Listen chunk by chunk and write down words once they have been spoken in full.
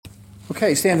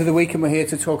Okay, it's the end of the week and we're here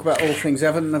to talk about all things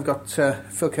Everton. I've got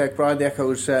Phil Kirkbride, the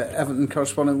Echo's Everton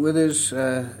correspondent, with us,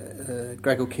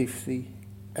 Greg O'Keefe, the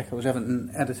Echo's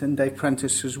Everton editor, and Dave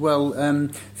Prentice as well.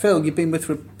 Phil, you've been with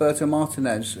Roberto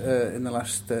Martinez in the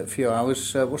last few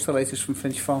hours. What's the latest from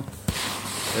Finch Farm?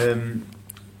 The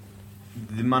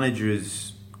manager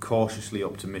is cautiously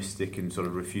optimistic and sort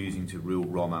of refusing to rule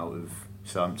Rom out of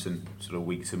Southampton sort of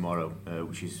week tomorrow,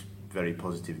 which is very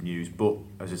positive news, but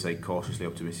as I say, cautiously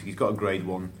optimistic. He's got a grade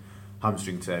 1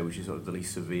 hamstring tear, which is sort of the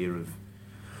least severe of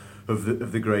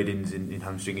the grade-ins in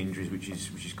hamstring injuries, which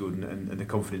is good, and the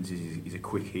confidence is he's a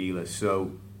quick healer.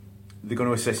 So they're going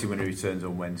to assess him when he returns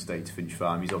on Wednesday to Finch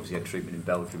Farm. He's obviously had treatment in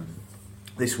Belgium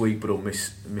this week, but will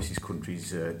miss his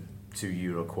country's 2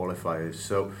 Euro qualifiers.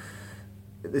 So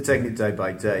they're taking it day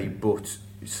by day, but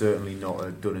it's certainly not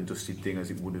a done and dusted thing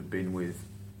as it would have been with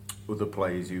other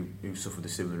players who suffered a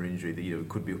similar injury. That it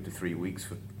could be up to 3 weeks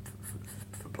for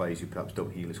players who perhaps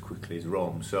don't heal as quickly as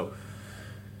Rom. So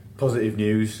positive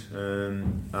news,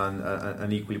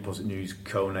 and equally positive news,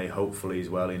 Kone hopefully as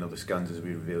well. The scans, as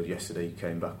we revealed yesterday, he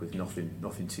came back with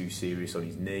nothing too serious on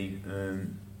his knee.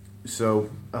 So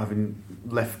having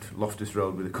left Loftus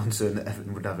Road with a concern that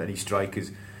Everton would have any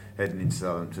strikers heading into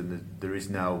Southampton, there is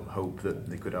now hope that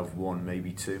they could have one,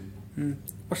 maybe two.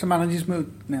 What's the manager's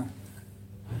mood now?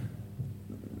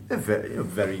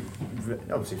 Very,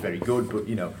 obviously very good, but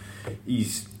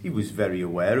he was very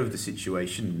aware of the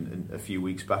situation a few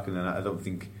weeks back, and I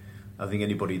think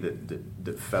anybody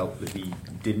that felt that he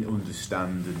didn't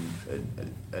understand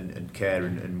and care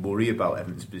and worry about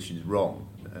Everton's position is wrong,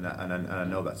 and I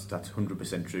know that's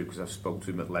 100% true, because I've spoken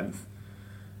to him at length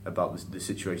about the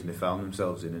situation they found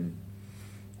themselves in, and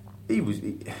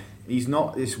he's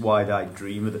not this wide-eyed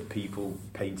dreamer that people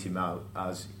paint him out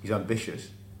as. He's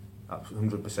ambitious.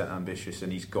 100% ambitious,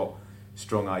 and he's got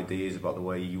strong ideas about the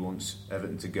way he wants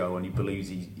Everton to go, and he believes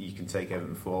he can take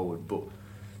Everton forward. But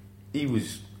he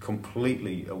was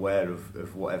completely aware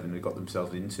of what Everton had got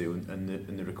themselves into, and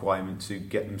the requirement to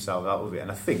get themselves out of it.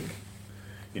 And I think,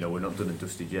 we're not done and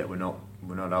dusted yet. We're not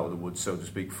out of the woods, so to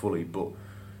speak, fully. But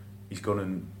he's gone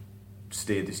and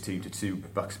steered this team to 2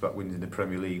 back-to-back wins in the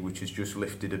Premier League, which has just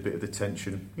lifted a bit of the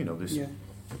tension.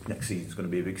 Next season's going to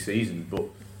be a big season, but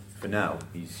for now,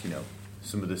 he's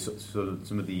some of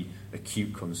the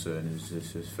acute concern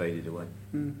has faded away.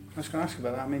 I was going to ask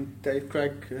about that. I mean, Dave,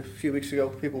 Greg, a few weeks ago,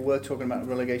 people were talking about a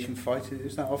relegation fight.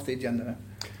 Is that off the agenda now?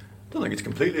 I don't think it's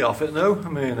completely off it, no. I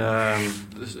mean,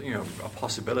 there's a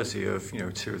possibility of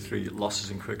 2 or 3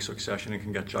 losses in quick succession and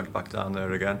can get dragged back down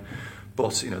there again.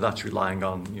 But that's relying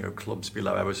on clubs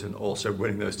below Everton also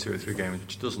winning those 2 or 3 games,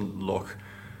 which doesn't look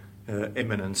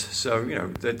imminent. So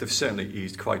they've certainly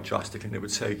eased quite drastically, and it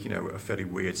would take a very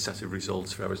weird set of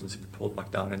results for Everton to be pulled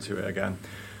back down into it again.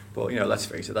 But let's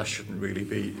face it, that shouldn't really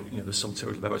be the sum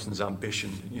total of Everton's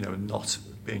ambition. Not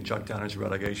being dragged down into a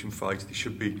relegation fight. They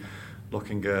should be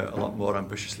looking a lot more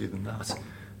ambitiously than that.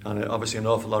 And obviously an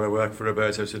awful lot of work for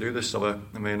Roberto to do this summer.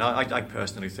 I mean, I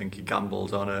personally think he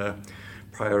gambled on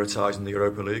prioritising the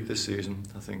Europa League this season.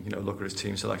 I think, look at his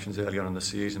team selections early on in the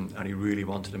season, and he really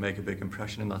wanted to make a big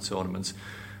impression in that tournament.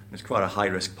 And it's quite a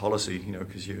high-risk policy,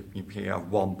 because you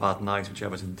have one bad night, which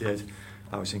Everton did.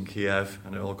 I was in Kiev,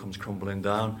 and it all comes crumbling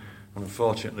down. And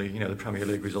unfortunately, the Premier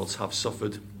League results have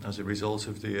suffered as a result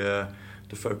of the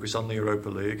focus on the Europa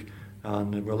League,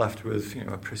 and we're left with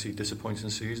a pretty disappointing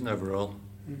season overall.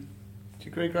 Do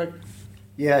you agree, Greg?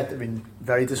 Yeah, I mean,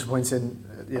 very disappointing.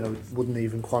 Wouldn't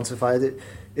even quantify it.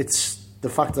 It's the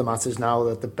fact of the matter is now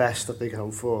that the best that they can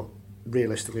hope for,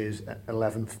 realistically, is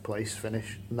 11th place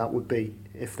finish, and that would be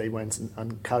if they went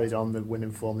and carried on the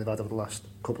winning form they've had over the last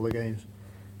couple of games.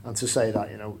 And to say that,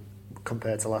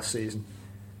 compared to last season,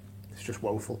 it's just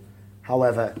woeful.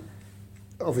 However,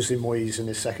 obviously Moyes in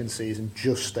his second season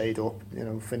just stayed up,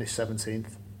 finished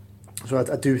 17th. So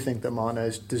I do think that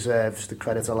Martinez deserves the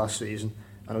credit of last season.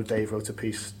 I know Dave wrote a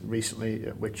piece recently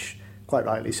which quite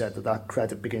rightly said that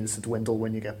credit begins to dwindle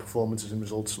when you get performances and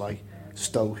results like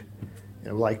Stoke,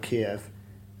 like Kiev.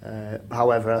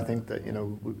 However, I think that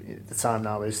the time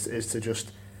now is to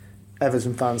just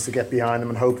Everton fans to get behind them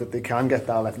and hope that they can get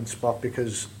that 11th spot,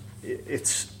 because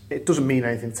it doesn't mean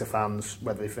anything to fans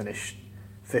whether they finish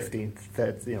 15th,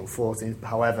 14th.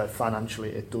 However, financially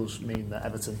it does mean that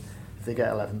Everton, if they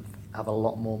get 11th, have a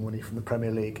lot more money from the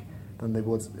Premier League than they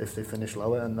would if they finish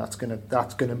lower, and that's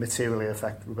gonna materially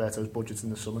affect Roberto's budget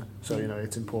in the summer. So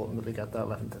it's important that they get that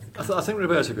 11th. I think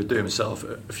Roberto could do himself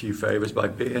a few favours by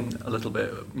being a little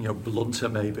bit blunter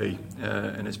maybe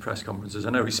in his press conferences. I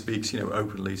know he speaks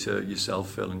openly to yourself,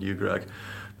 Phil, and you, Greg,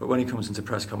 but when he comes into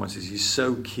press conferences, he's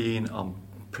so keen on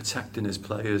protecting his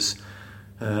players.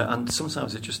 And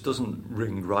sometimes it just doesn't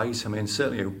ring right. I mean,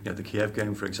 certainly the Kiev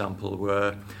game, for example,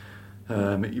 where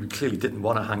he clearly didn't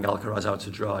want to hang Alcaraz out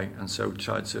to dry, and so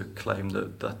tried to claim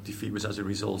that defeat was as a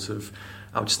result of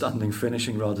outstanding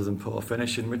finishing rather than poor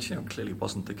finishing, which clearly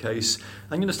wasn't the case.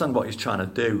 And you understand what he's trying to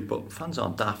do, but fans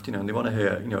aren't daft, and they want to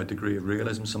hear a degree of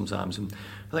realism sometimes. And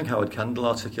I think Howard Kendall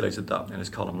articulated that in his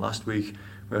column last week,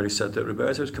 where he said that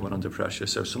Roberto's coming under pressure,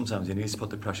 so sometimes he needs to put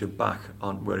the pressure back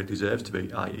on where it deserves to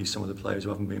be, i.e. some of the players who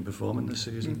haven't been performing this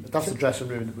season. That's the dressing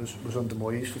room that was under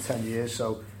Moyes for 10 years,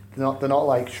 so they're not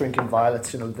like shrinking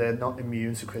violets, they're not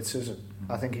immune to criticism.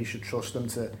 I think he should trust them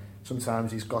to.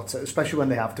 Sometimes he's got to, especially when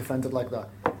they have defended like that,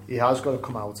 he has got to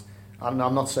come out. And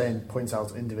I'm not saying point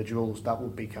out individuals, that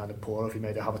would be kind of poor if he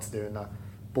made a habit of doing that.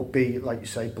 But be, like you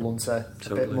say, blunter,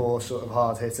 Totally. a bit more sort of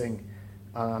hard-hitting,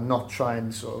 and not try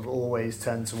and sort of always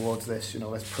tend towards this,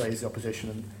 let's praise the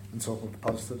opposition and talk about the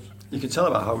positives. You can tell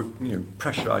about how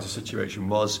pressurised the situation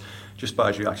was just by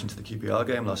his reaction to the QPR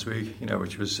game last week,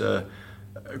 which was a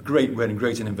great win,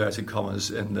 great in inverted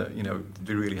commas, in that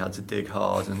they really had to dig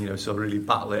hard and sort of really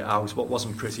battle it out. What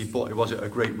wasn't pretty, but it was a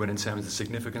great win in terms of the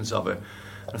significance of it.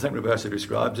 And I think Roberto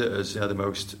described it as the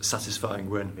most satisfying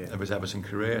win of his Everton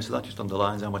career. So that just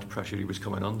underlines how much pressure he was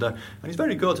coming under. And he's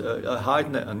very good at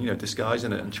hiding it and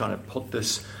disguising it and trying to put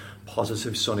this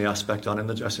positive, sunny aspect on in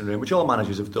the dressing room, which all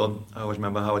managers have done. I always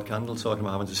remember Howard Kendall talking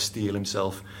about having to steel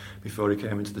himself before he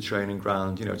came into the training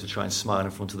ground, to try and smile in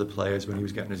front of the players when he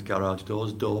was getting his garage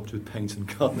doors daubed with paint and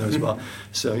God knows what.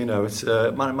 So, it's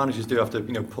managers do have to,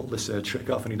 pull this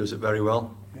trick off, and he does it very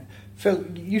well. Yeah. Phil,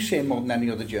 you see him more than any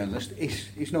other journalist.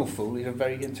 He's no fool. He's a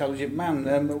very intelligent man.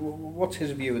 What's his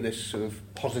view of this sort of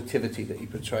positivity that he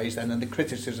portrays then, and the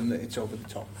criticism that it's over the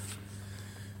top?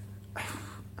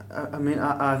 I mean,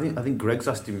 I think Greg's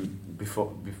asked him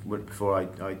before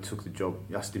I took the job.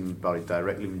 He asked him about it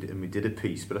directly, and we did a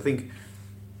piece. But I think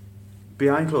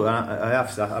behind closed,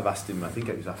 I've asked him. I think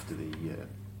it was after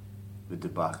the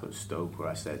debacle at Stoke, where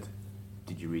I said,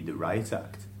 "Did you read the Riot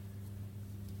Act?"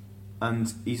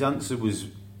 And his answer was,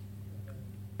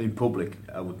 "In public,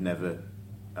 I would never,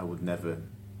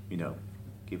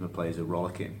 give my players a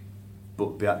rollicking.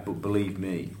 But believe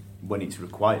me, when it's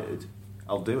required,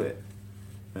 I'll do it."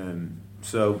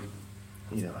 So,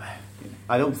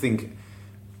 I don't think.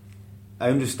 I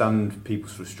understand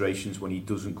people's frustrations when he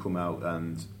doesn't come out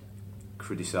and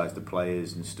criticise the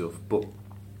players and stuff, but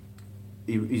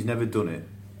he's never done it,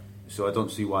 so I don't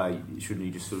see why shouldn't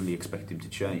you just suddenly expect him to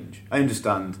change. I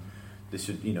understand this.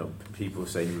 People are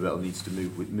saying Roberto needs to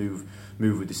move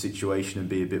with the situation and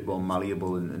be a bit more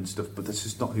malleable and stuff, but that's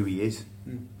just not who he is,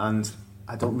 and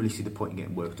I don't really see the point in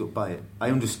getting worked up by it.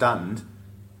 I understand.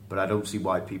 But I don't see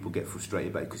why people get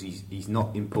frustrated about it, because he's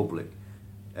not in public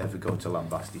ever going to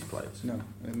lambast his players. No,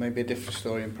 it may be a different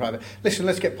story in private. Listen,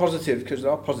 let's get positive, because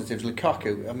there are positives.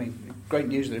 Lukaku, I mean, great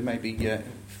news that he may be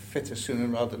fitter sooner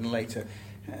rather than later.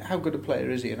 How good a player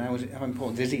is he, and how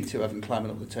important is he to Everton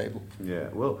climbing up the table? Yeah,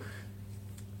 well,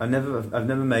 I've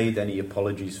never made any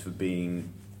apologies for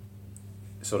being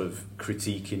sort of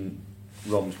critiquing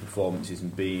Rom's performances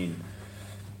and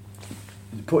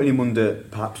putting him under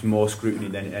perhaps more scrutiny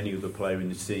than any other player in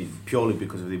the team, purely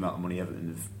because of the amount of money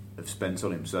Everton have spent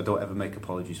on him. So I don't ever make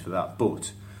apologies for that.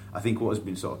 But I think what has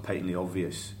been sort of patently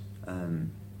obvious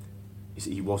is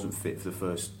that he wasn't fit for the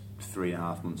first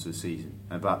 3.5 months of the season.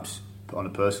 And perhaps, on a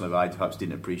personal level, I perhaps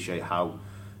didn't appreciate how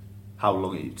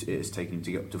long it has taken him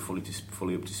to get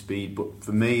fully up to speed. But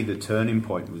for me, the turning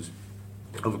point was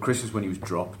over Christmas when he was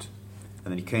dropped,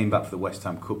 and then he came back for the West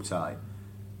Ham Cup tie,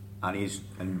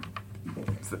 and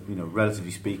relatively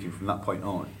speaking, from that point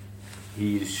on,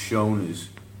 he has shown us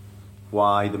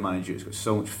why the manager has got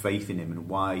so much faith in him, and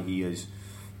why he has,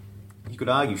 you could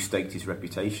argue, staked his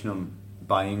reputation on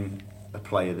buying a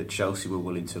player that Chelsea were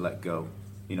willing to let go,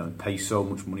 and pay so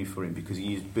much money for him, because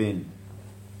he has been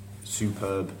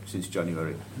superb since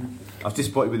January. I was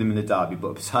disappointed with him in the derby,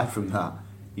 but aside from that,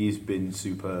 he has been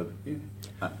superb.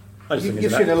 Yeah.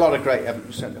 You've seen a lot of great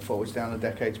Everton centre forwards down the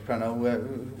decades, Prano.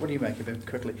 What do you make of him,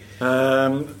 quickly?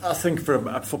 I think for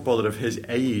a footballer of his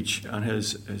age and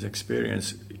his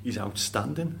experience, he's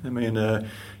outstanding. I mean,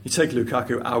 you take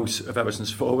Lukaku out of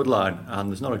Everton's forward line, and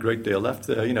there's not a great deal left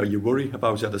there. You worry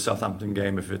about the Southampton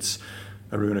game if it's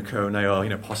Aruna Kone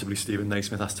or possibly Stephen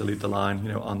Naismith has to lead the line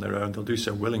on their own. They'll do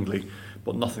so willingly,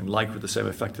 but nothing like with the same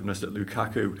effectiveness that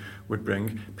Lukaku would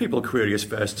bring. People query his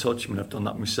first touch. I mean, I've done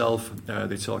that myself.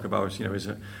 They talk about his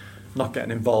not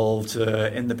getting involved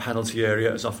in the penalty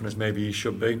area as often as maybe he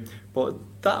should be. But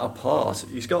that apart,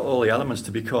 he's got all the elements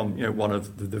to become, one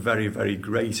of the very, very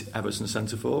great Everton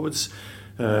centre forwards.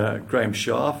 Graham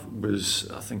Sharp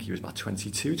I think he was about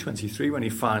 22, 23 when he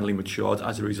finally matured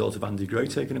as a result of Andy Gray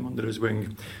taking him under his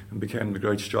wing and became the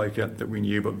great striker that we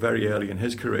knew. But very early in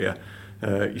his career,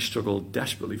 he struggled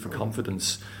desperately for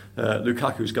confidence.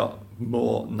 Lukaku's got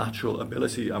more natural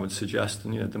ability, I would suggest,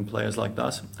 than players like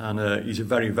that. And he's a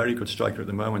very, very good striker at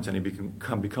the moment, and he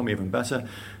can become even better.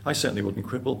 I certainly wouldn't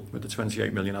quibble with the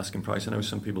 28 million asking price. I know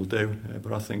some people do,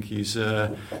 but I think he's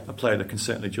a player that can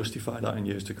certainly justify that in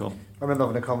years to come. I remember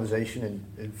having a conversation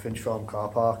in Finch Farm car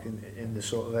park in the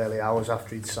sort of early hours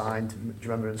after he'd signed. Do you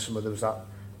remember in some of there was that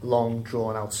long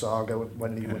drawn out saga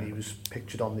when he was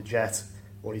pictured on the jet,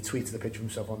 or he tweeted a picture of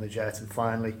himself on the jet, and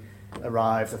finally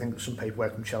arrived. I think some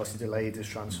paperwork from Chelsea delayed his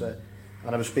transfer,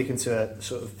 and I was speaking to a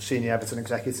sort of senior Everton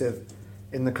executive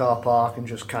in the car park and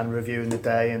just kind of reviewing the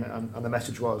day, and the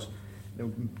message was,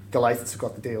 delighted to have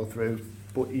got the deal through,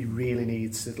 but he really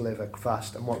needs to deliver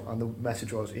fast, and the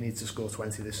message was he needs to score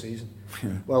 20 this season.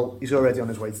 Well, he's already on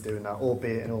his way to doing that,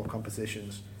 albeit in all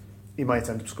competitions. He might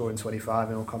end up scoring 25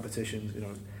 in all competitions,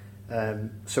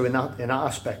 so in that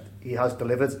aspect he has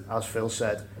delivered, as Phil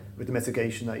said, with the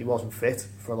mitigation that he wasn't fit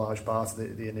for a large part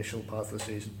of the initial part of the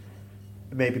season.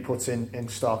 It maybe puts in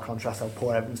stark contrast how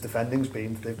poor Everton's defending's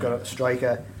been. They've got a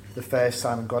striker the first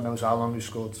time in God knows how long who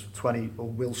scored 20 or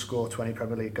will score 20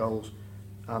 Premier League goals,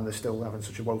 and they're still having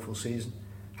such a woeful season.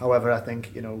 However, I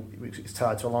think it's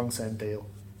tied to a long-term deal,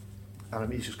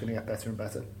 and he's just going to get better and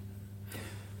better.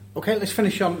 Okay, let's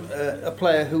finish on a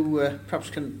player who perhaps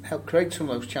can help create some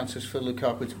of those chances for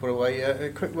Lukaku to put away. A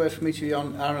quick word from each of you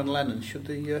on Aaron Lennon. Should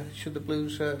the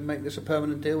Blues make this a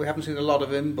permanent deal? We haven't seen a lot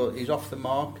of him, but he's off the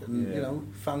mark,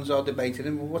 and fans are debating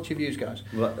him. Well, what's your views, guys?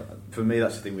 Well, for me,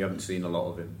 that's the thing. We haven't seen a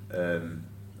lot of him.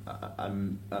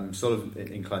 I'm sort of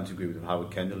inclined to agree with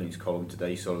Howard Kendall in his column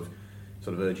today, sort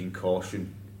of urging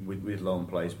caution with loan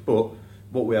players. But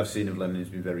what we have seen of Lennon has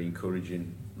been very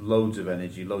encouraging. Loads of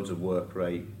energy, loads of work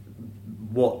rate.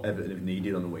 What Everton have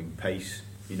needed on the wing: pace,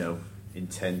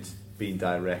 intent, being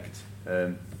direct.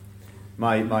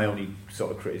 My only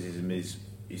sort of criticism is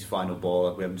his final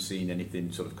ball. We haven't seen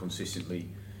anything sort of consistently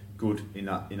good in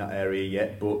that area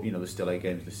yet. But there's still 8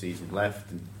 games of the season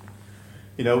left, and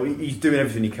he's doing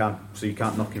everything he can. So you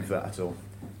can't knock him for that at all.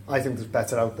 I think there's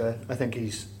better out there. I think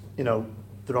he's the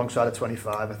wrong side of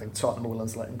 25. I think Tottenham are willing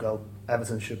to let him go.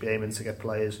 Everton should be aiming to get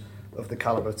players of the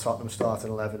calibre of Tottenham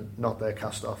starting 11, not their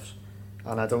cast-offs.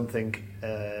 And I don't think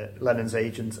Lennon's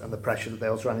agent and the pressure that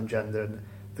they'll try and engender in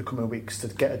the coming weeks to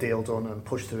get a deal done and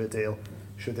push through a deal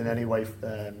should in any way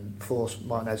force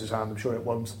Martinez's hand. I'm sure it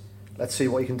won't. Let's see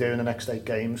what he can do in the next 8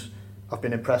 games. I've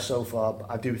been impressed so far, but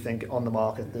I do think on the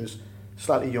market there's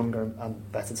slightly younger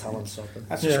and better talent.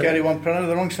 That's a scary one, Pranav,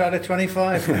 the wrong side of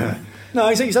 25. No,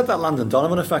 he's had that Landon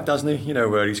Donovan effect, hasn't he?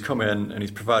 Where he's come in and he's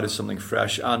provided something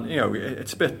fresh, and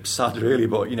it's a bit sad really,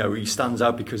 but he stands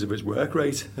out because of his work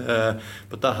rate.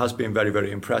 But that has been very,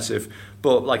 very impressive.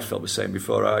 But like Phil was saying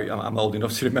before, I'm old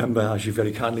enough to remember, as you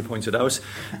very kindly pointed out,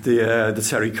 the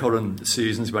Terry Curran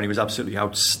seasons when he was absolutely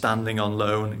outstanding on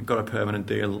loan, got a permanent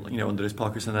deal, under his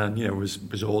pockets, and then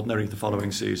was ordinary the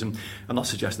following season. I'm not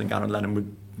suggesting Aaron Lennon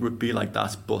would be like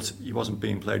that, but he wasn't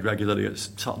being played regularly at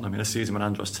Tottenham in a season when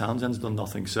Andros Townsend's done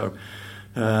nothing. So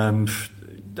I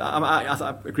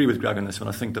agree with Greg on this one.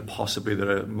 I think that possibly there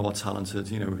are more talented,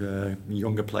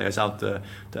 younger players out there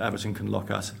that Everton can look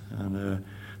at, and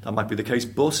that might be the case.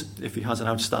 But if he has an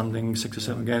outstanding 6 or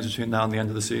 7 games between now and the end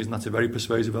of the season, that's a very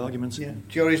persuasive argument. Yeah,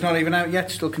 jury's not even out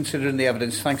yet. Still considering the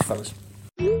evidence. Thanks, fellas.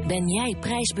 Ben jij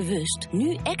prijsbewust?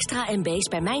 Nu extra MB's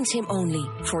bij MijnSim Only.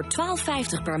 Voor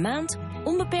 €12,50 per maand,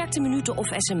 onbeperkte minuten of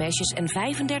sms'jes en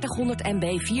 3500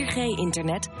 MB 4G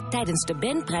internet tijdens de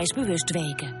Ben Prijsbewust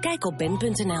weken. Kijk op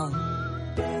ben.nl.